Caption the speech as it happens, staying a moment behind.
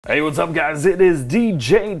Hey, what's up guys? It is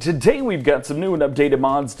DJ. Today we've got some new and updated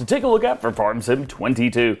mods to take a look at for Farm Sim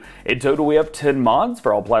 22. In total we have 10 mods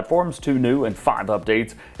for all platforms, 2 new and 5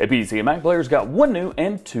 updates. And PC and Mac players got 1 new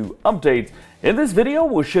and 2 updates. In this video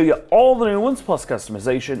we'll show you all the new ones plus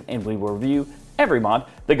customization, and we will review every mod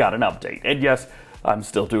that got an update. And yes, I'm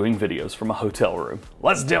still doing videos from a hotel room.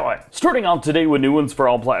 Let's do it! Starting off today with new ones for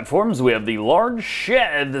all platforms, we have the large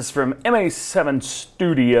shed. This is from MA7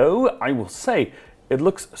 Studio. I will say, it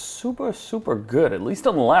looks super good, at least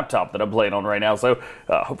on the laptop that I'm playing on right now, so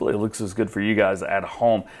hopefully it looks as good for you guys at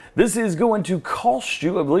home. This is going to cost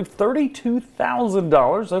you, I believe,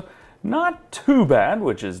 $32,000, so not too bad,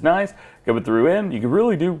 which is nice. Coming through in, you can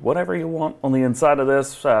really do whatever you want on the inside of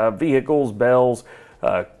this. Vehicles, bells,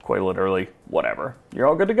 quite literally, whatever. You're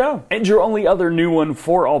all good to go. And your only other new one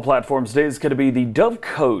for all platforms today is going to be the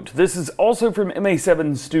Dovecote. This is also from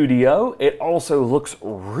MA7 Studio. It also looks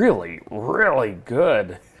really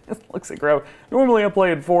good. It looks like crap. Normally I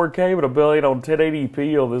play in 4K, but I'm playing on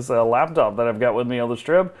 1080p on this laptop that I've got with me on the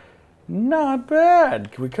strip. Not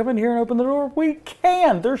bad. Can we come in here and open the door? We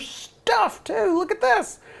can. There's stuff too. Look at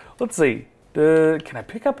this. Let's see. Can I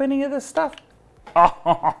pick up any of this stuff?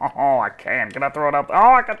 Oh, I can. Can I throw it out?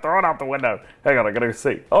 Oh, I can throw it out the window. Hang on, I gotta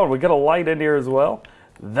see. Oh, we got a light in here as well.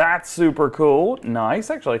 That's super cool. Nice.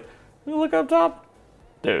 Actually, you look up top.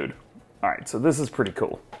 Dude. Alright, so this is pretty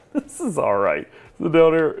cool. This is alright. So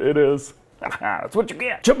down here, it is. That's what you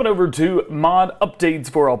get. Jumping over to mod updates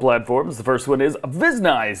for all platforms. The first one is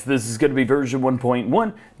Wisnice. This is going to be version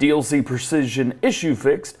 1.1. DLC precision issue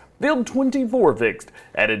fixed. Field 24 fixed,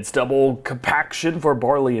 added stubble compaction for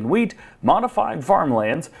barley and wheat, modified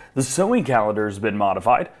farmlands, the sowing calendar has been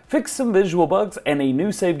modified, fixed some visual bugs, and a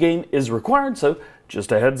new save game is required, so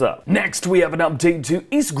just a heads up. Next, we have an update to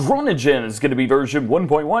East Groningen. It's going to be version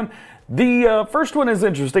 1.1. The first one is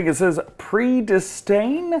interesting. It says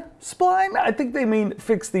predestined spline. I think they mean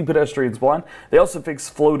fix the pedestrian spline. They also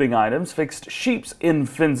fixed floating items, fixed sheeps in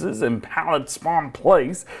fences and pallet spawn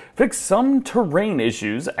place, fixed some terrain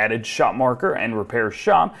issues, added shop marker and repair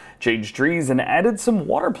shop, changed trees and added some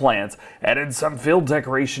water plants, added some field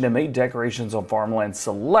decoration and made decorations on farmland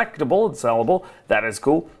selectable and sellable. That is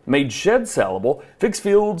cool. Made shed sellable, fixed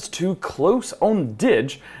fields too close on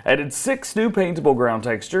ditch, added 6 new paintable ground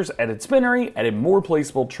textures, added spinnery, added more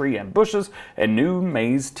placeable tree and bushes, and new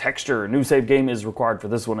maze texture. New save game is required for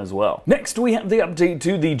this one as well. Next, we have the update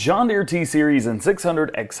to the John Deere T-Series and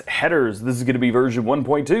 600X headers. This is going to be version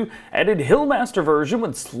 1.2. Added Hillmaster version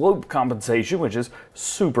with slope compensation, which is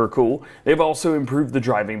super cool. They've also improved the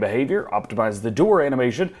driving behavior, optimized the door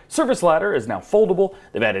animation, service ladder is now foldable,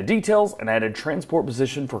 they've added details, and added transport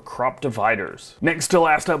position for crop dividers. Next to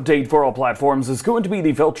last update for all platforms is going to be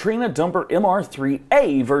the Feltrina Dumper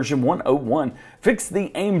MR3A version 101. Fix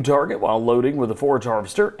the aim target while loading with a forage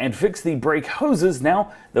harvester, and fix the brake hoses.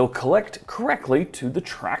 Now they'll collect correctly to the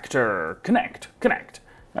tractor. Connect.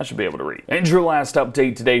 I should be able to read. And your last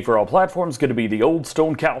update today for all platforms is going to be the old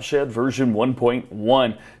Stone Cowshed version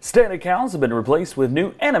 1.1. Static cows have been replaced with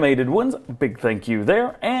new animated ones. Big thank you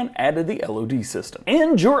there. And added the LOD system.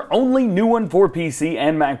 And your only new one for PC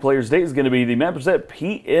and Mac players today is going to be the Meprozet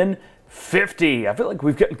PN-50. I feel like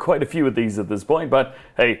we've gotten quite a few of these at this point, but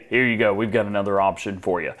hey, here you go. We've got another option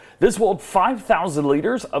for you. This will hold 5,000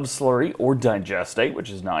 liters of slurry or digestate, which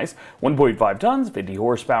is nice. 1.5 tons, 50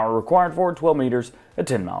 horsepower required for 12 meters at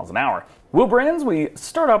 10 miles an hour. Wheel brands, we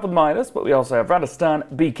start off with Midas, but we also have Radistan,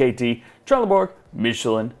 BKT, Trelleborg,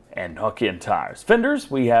 Michelin, and Hook-in tires. Fenders,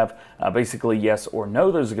 we have basically yes or no.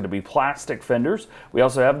 Those are going to be plastic fenders. We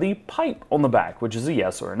also have the pipe on the back, which is a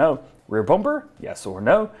yes or a no. Rear bumper, yes or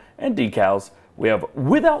no. And decals, we have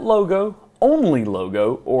without logo, only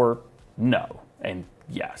logo, or no, and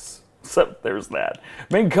yes. So there's that.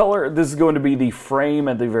 Main color, this is going to be the frame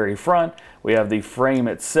at the very front. We have the frame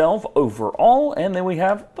itself overall, and then we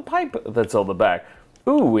have the pipe that's on the back.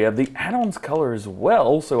 Ooh, we have the add-ons color as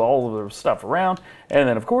well, so all of the stuff around. And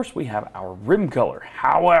then, of course, we have our rim color.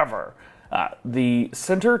 However, the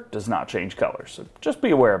center does not change colors, so just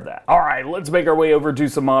be aware of that. Alright, let's make our way over to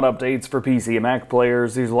some mod updates for PC and Mac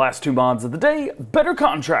players. These are the last 2 mods of the day. Better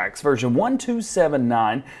Contracts version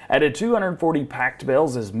 1279 added 240 packed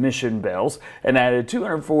bells as mission bells, and added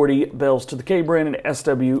 240 bells to the K-brand and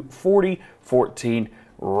SW4014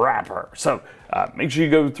 wrapper. So make sure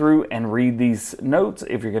you go through and read these notes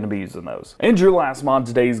if you're going to be using those. And your last mod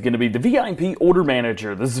today is going to be the VIP Order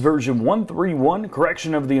Manager. This is version 131,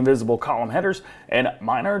 correction of the invisible column headers, and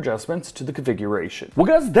minor adjustments to the configuration. Well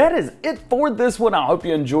guys, that is it for this one. I hope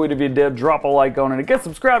you enjoyed. If you did, drop a like on it and get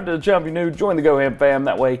subscribed to the channel if you're new. Join the DjGoHam fam.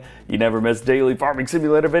 That way you never miss daily farming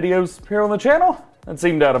simulator videos here on the channel. That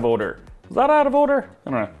seemed out of order. Was that out of order? I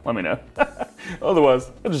don't know. Let me know. Otherwise,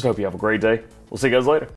 I just hope you have a great day. We'll see you guys later.